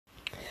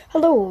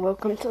Hello,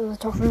 welcome to the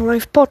Talking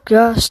Life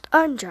podcast.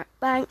 I'm Jack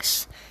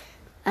Banks.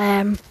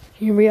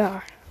 Here we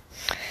are.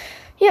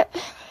 Yep,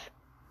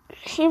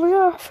 here we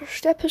are,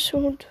 first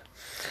episode.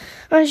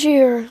 As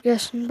you're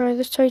guessing by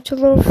the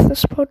title of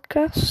this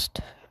podcast,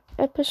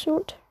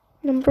 episode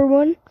number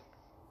 1,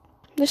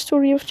 the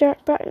story of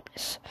Jack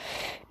Banks.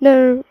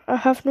 Now, I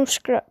have no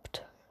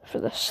script for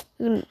this.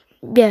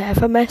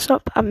 If I mess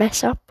up, I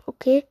mess up,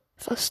 okay?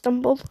 If I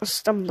stumble, I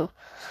stumble.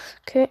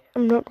 Okay,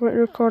 I'm not going to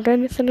record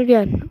anything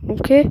again,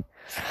 okay?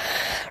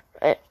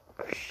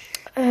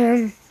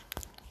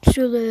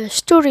 So the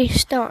story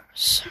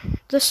starts.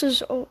 This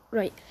is all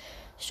right.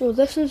 So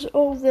this is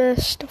all the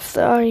stuff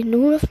that I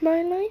know of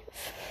my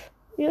life.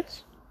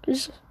 Yes.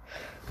 Yes.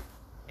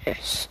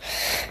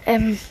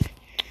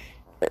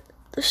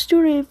 The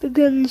story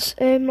begins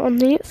on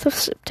the 8th of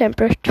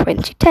September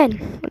 2010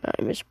 when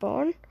I was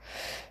born.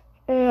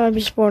 I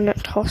was born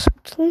at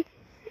hospital.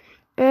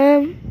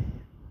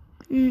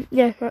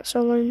 Yeah, that's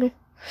all I know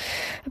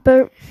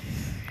about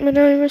when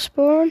I was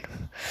born.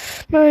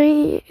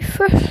 My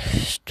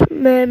first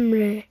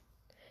memory,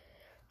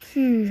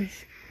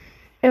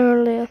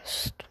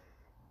 earliest,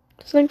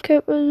 I think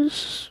it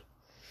was,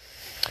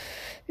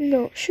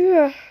 not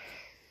sure.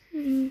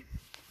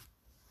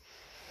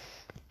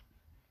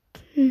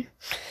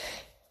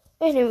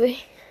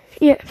 Anyway,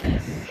 yeah,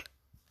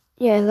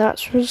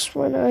 that was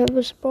when I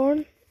was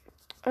born.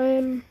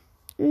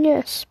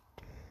 Yes,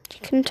 you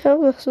can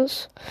tell this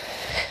is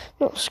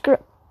not scripted,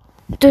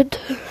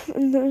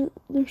 and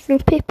there's no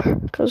paper,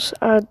 because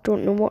I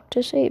don't know what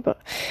to say,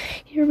 but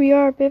here we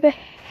are, baby.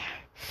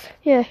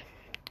 Yeah,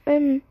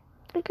 I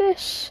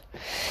guess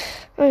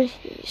I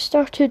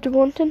started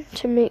wanting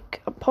to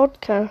make a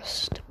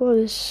podcast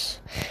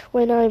was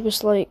when I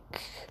was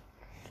like,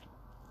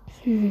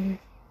 the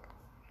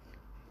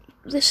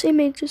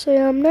same age as I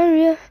am now,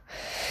 yeah.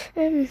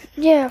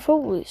 Yeah, I've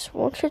always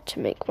wanted to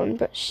make one,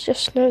 but it's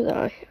just now that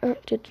I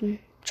acted and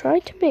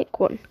tried to make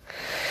one.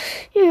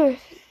 Yeah,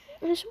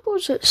 I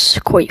suppose it's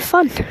quite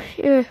fun,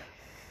 yeah.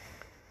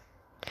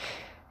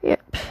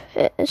 Yep,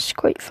 it's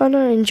quite fun.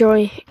 I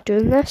enjoy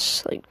doing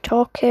this, like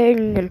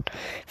talking, and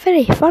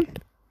very fun.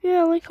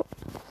 Yeah, I like it.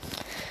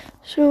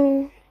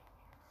 So,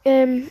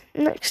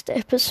 next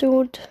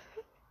episode,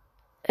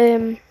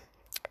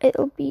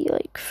 it'll be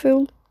like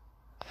full.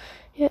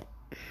 Yeah.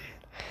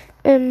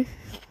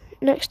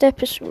 Next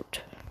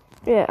episode.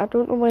 Yeah, I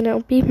don't know when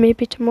it'll be.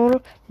 Maybe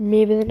tomorrow,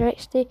 maybe the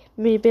next day,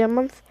 maybe a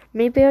month,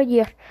 maybe a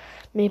year,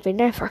 maybe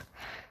never.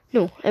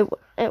 No,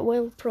 it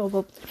will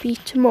probably be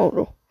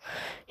tomorrow.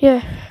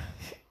 Yeah,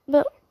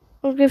 but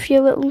I'll give you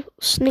a little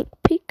sneak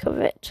peek of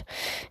it.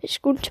 It's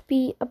going to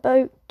be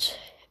about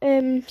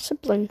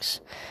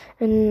siblings,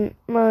 and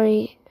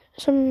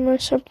some of my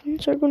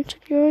siblings are going to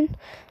join.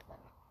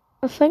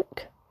 I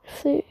think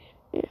I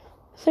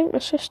think my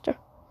sister.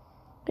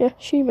 Yeah,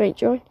 she might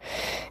join.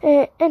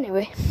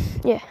 Anyway,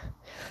 yeah.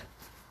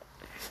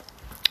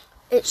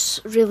 It's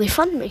really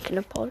fun making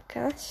a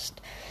podcast.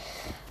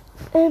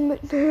 I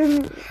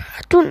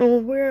don't know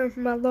where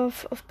my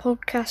love of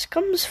podcasts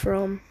comes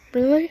from,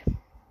 really.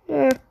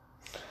 Yeah,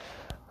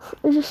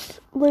 I just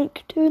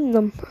like doing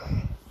them.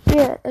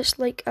 Yeah, it's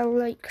like I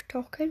like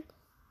talking.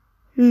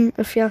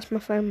 If you ask my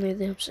family,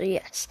 they'll say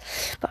yes.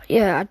 But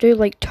yeah, I do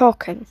like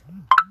talking.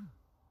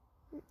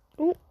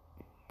 Oh,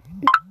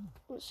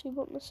 let's see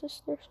what my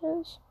sister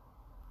says.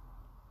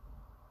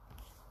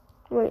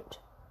 Wait.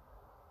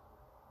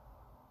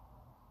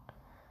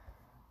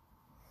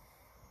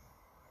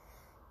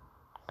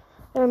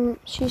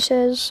 She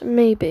says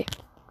maybe.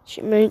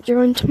 She might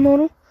join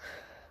tomorrow.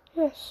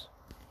 Yes.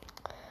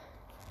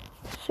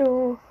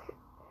 So,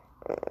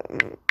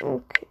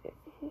 okay.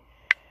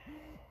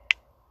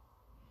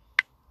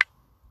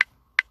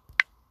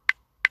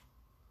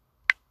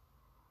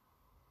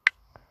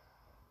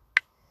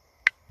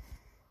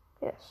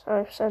 Yes,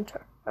 I've sent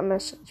her a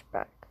message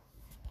back.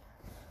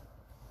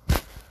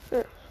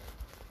 Yeah.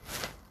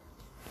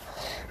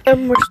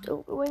 We're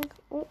still going.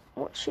 Oh,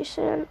 what's she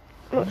saying?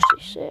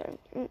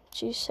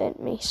 She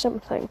sent me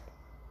something.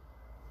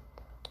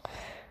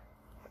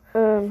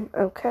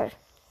 Okay.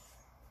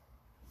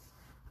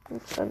 I'll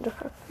send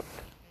her.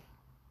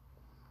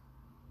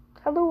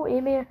 Hello,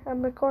 Amy.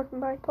 I'm recording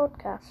my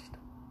podcast.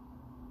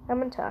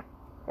 I'm in town.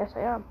 Yes,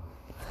 I am.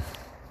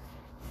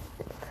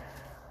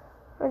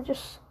 I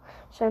just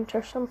sent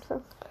her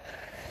something.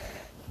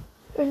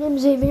 Her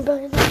name's Amy,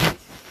 by the way.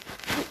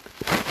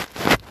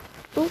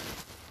 Oh,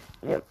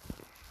 yep.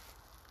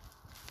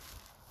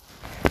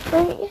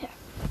 Right, yeah.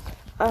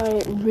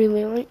 I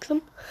really like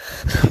them.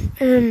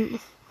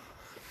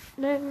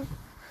 Now,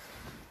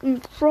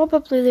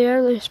 probably the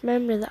earliest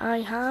memory that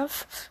I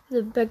have,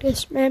 the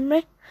biggest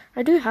memory.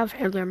 I do have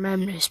earlier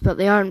memories, but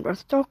they aren't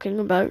worth talking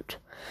about.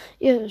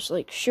 Yeah, it's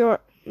like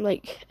short,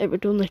 like it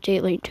would only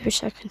take like 2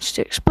 seconds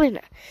to explain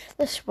it.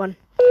 This one,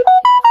 a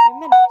few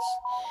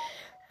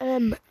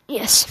minutes.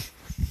 Yes.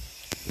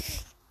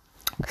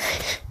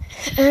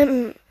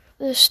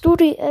 The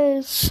story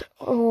is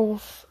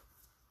of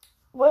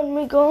when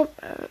we got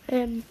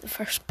the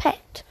first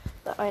pet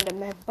that I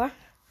remember.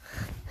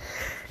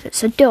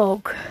 It's a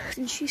dog,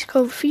 and she's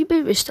called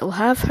Phoebe. We still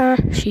have her.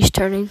 She's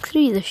turning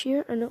 3 this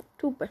year in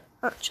October,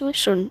 actually,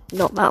 so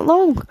not that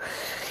long.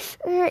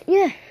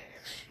 Yeah,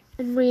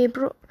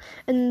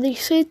 and they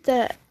said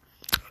that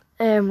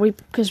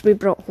because we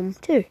brought home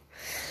 2.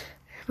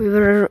 We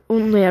were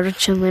only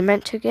originally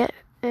meant to get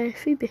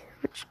Phoebe,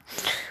 which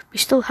we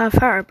still have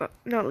her, but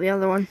not the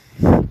other one.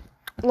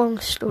 Long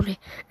story.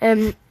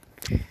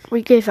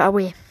 We gave it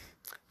away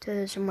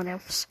to someone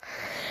else.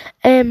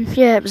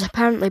 Yeah, it was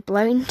apparently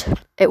blind.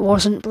 It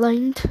wasn't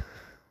blind.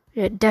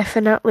 It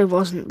definitely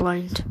wasn't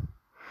blind.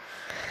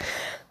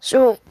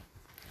 So,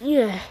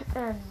 yeah,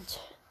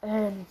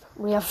 and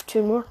we have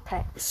 2 more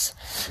pets.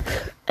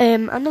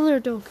 Another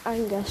dog,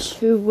 Angus,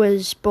 who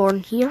was born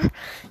here.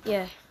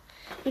 Yeah,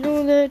 you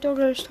know the dog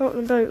I was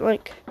talking about,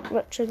 like,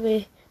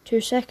 literally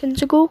 2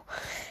 seconds ago?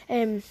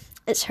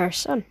 It's her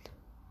son.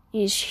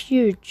 He's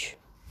huge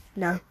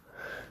now.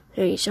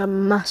 He's a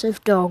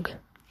massive dog.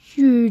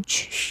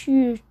 Huge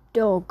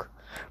dog.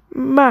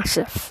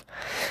 Massive.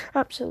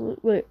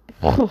 Absolutely.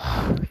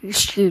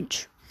 He's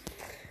huge.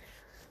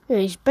 Yeah,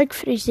 he's big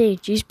for his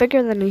age. He's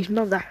bigger than his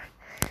mother.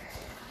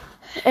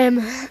 And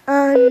the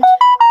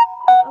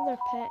other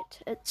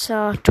pet, it's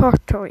a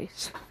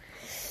tortoise.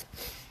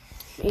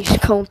 He's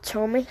called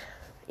Tommy.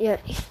 Yeah.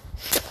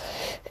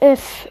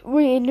 If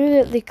we knew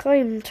that they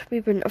climbed,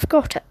 we wouldn't have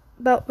got it.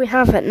 But we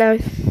have it now.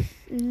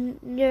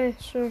 Yeah,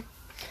 so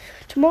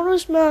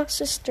tomorrow's my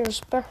sister's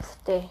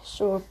birthday,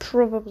 so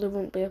probably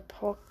won't be a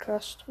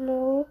podcast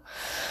tomorrow.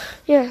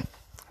 Yeah,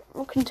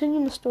 I'll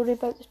continue the story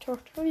about the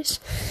tortoise.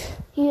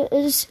 He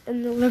is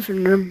in the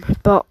living room,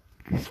 but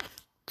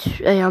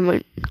I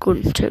am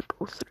going to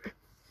go through.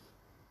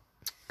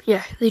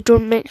 Yeah, they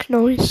don't make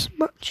noise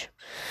much.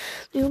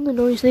 The only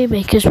noise they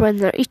make is when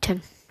they're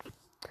eating.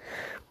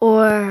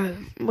 Or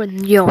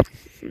when yawn.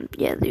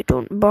 Yeah, they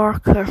don't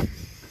bark or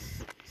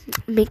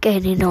make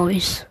any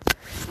noise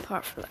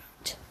apart from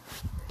that.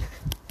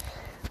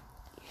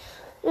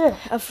 Yeah,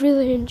 I've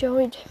really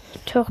enjoyed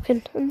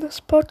talking in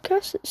this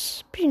podcast.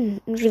 It's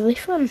been really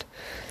fun.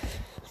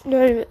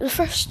 Now, the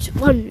first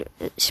one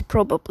is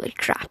probably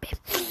crappy.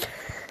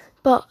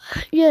 But,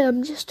 yeah,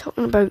 I'm just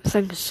talking about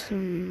things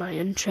in my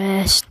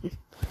interest.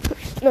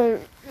 Now,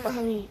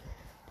 my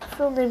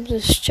full name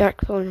is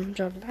Jack William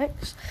John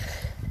Banks.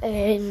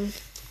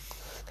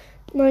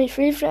 My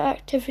favourite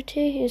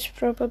activity is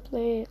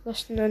probably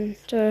listening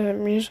to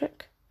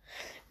music.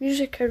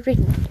 Music or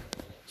reading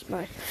is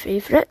my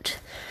favourite.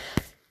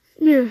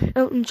 Yeah,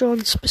 Elton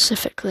John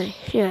specifically.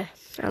 Yeah,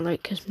 I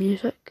like his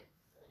music.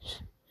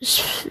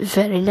 It's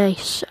very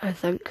nice, I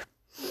think.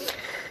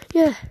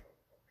 Yeah,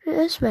 it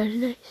is very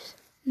nice.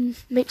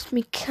 Makes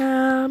me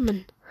calm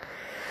and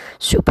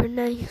super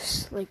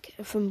nice. Like,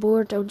 if I'm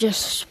bored, I'll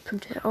just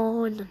put it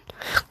on and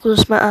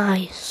close my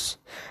eyes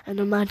and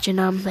imagine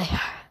I'm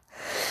there.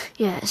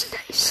 Yeah, it's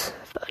nice.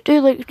 But I do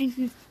like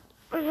reading.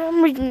 I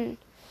am reading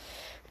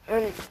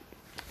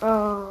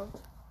a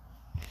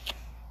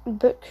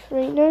book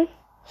right now.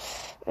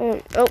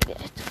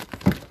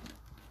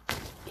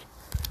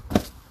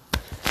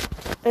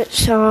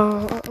 It's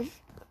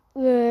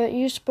the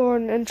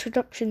Usborne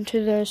Introduction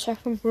to the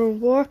Second World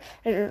War,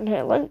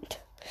 Internet linked.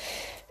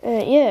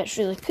 Yeah, it's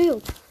really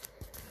cool.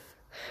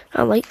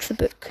 I like the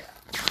book.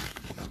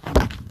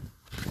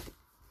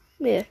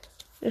 Yeah,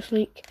 it's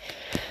like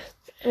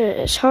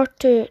it's hard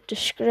to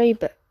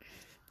describe it.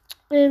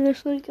 And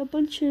there's like a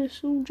bunch of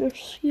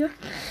soldiers here.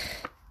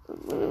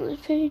 One of the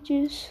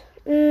pages.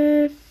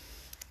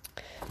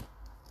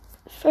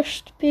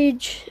 First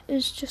page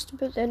is just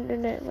about the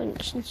internet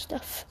links and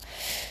stuff.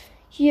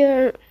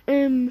 Here,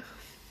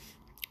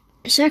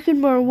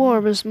 Second World War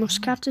was the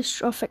most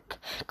catastrophic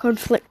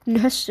conflict in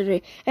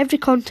history. Every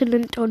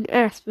continent on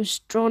Earth was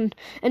drawn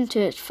into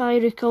its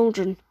fiery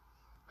cauldron,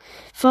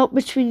 fought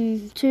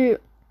between 2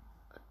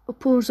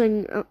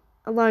 opposing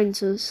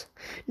alliances,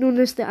 known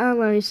as the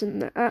Allies and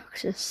the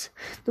Axis.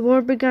 The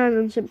war began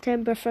on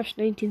September 1st,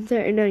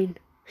 1939,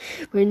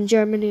 when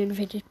Germany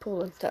invaded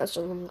Poland. That's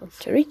all I'm going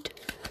to read.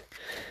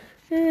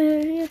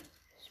 Yeah,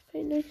 it's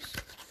quite nice.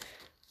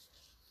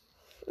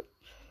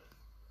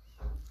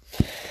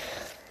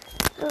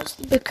 That's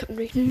the book I'm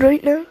reading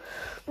right now.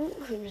 Oh,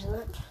 who's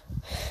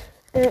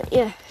that?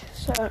 Yeah,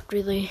 it's a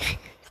really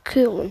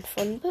cool and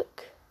fun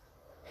book.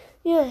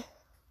 Yeah,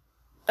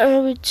 I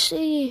would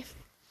say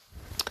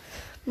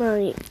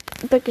my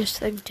biggest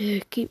thing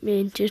to keep me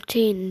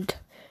entertained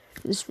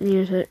is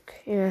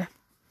music. Yeah,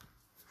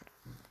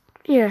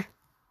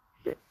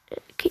 it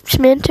keeps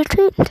me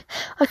entertained.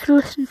 I can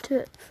listen to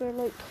it for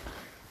like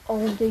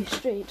all day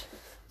straight.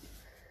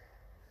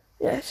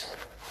 Yes.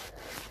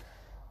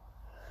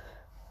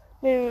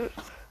 Now,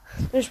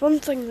 there's one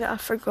thing that I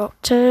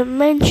forgot to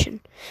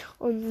mention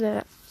on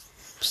the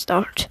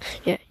start.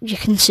 Yeah, you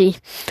can see.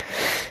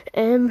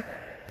 Yep.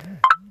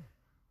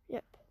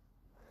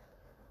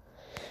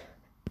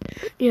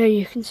 Yeah,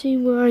 you can see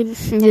where I'm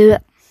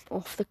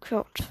off the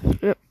cot.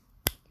 Yep.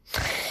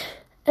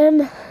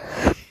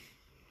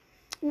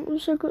 What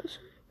was I got to say?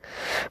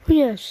 Oh,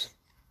 yes.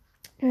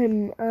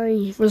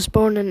 I was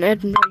born in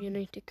Edinburgh,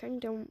 United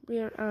Kingdom,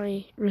 where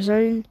I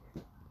reside,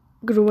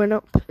 growing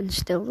up and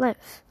still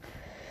live.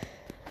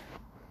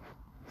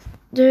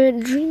 The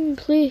dream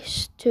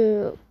place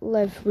to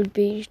live would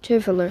be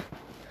Tuvalu.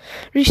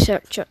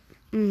 Research it.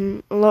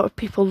 A lot of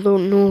people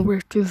don't know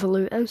where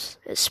Tuvalu is.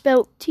 It's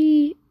spelled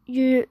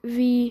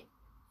Tuvalu,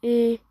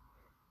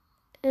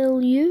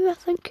 I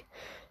think.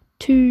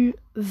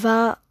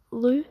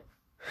 Tuvalu.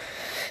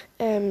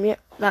 Yeah,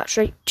 that's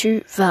right,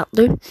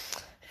 Tuvalu.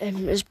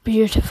 It's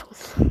beautiful.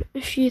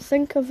 If you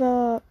think of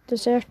a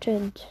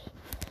deserted,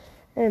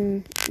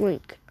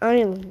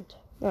 island,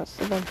 that's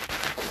the one.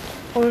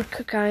 Or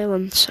Cook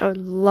Islands, I would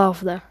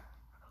love that.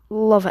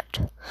 Love it.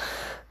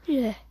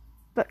 Yeah.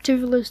 But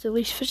Tuvalu is the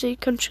least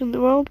visited country in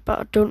the world, but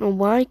I don't know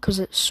why, because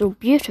it's so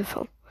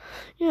beautiful.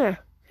 Yeah,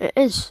 it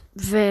is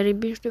very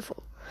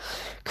beautiful.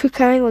 Cook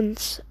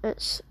Islands,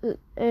 it's,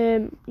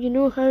 you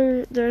know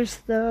how there's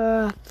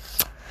the,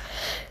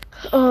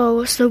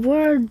 what's the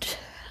word?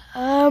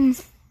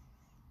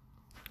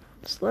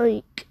 It's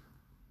like,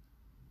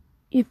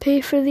 you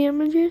pay for the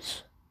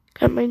images?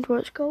 Can't mind what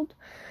it's called.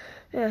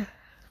 Yeah,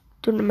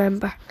 don't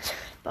remember.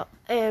 But,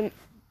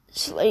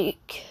 it's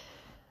like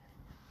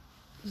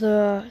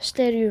the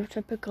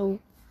stereotypical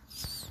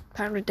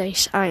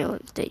paradise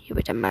island that you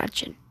would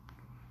imagine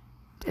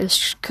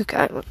is Cook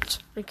Islands.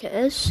 Like it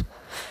is.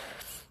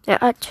 It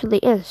actually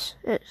is.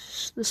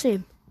 It's the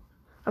same.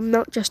 I'm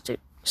not just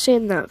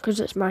saying that because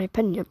it's my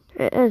opinion.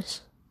 It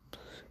is.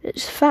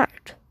 It's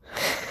fact.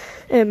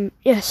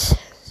 Yes.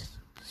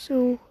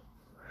 So,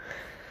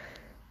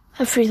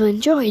 I've really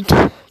enjoyed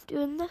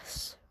doing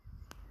this.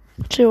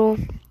 So,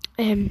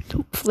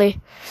 hopefully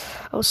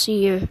I'll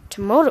see you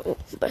tomorrow.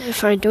 But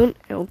if I don't,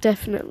 it'll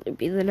definitely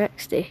be the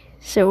next day.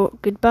 So,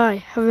 goodbye.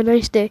 Have a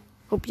nice day.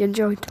 Hope you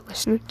enjoyed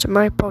listening to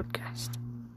my podcast.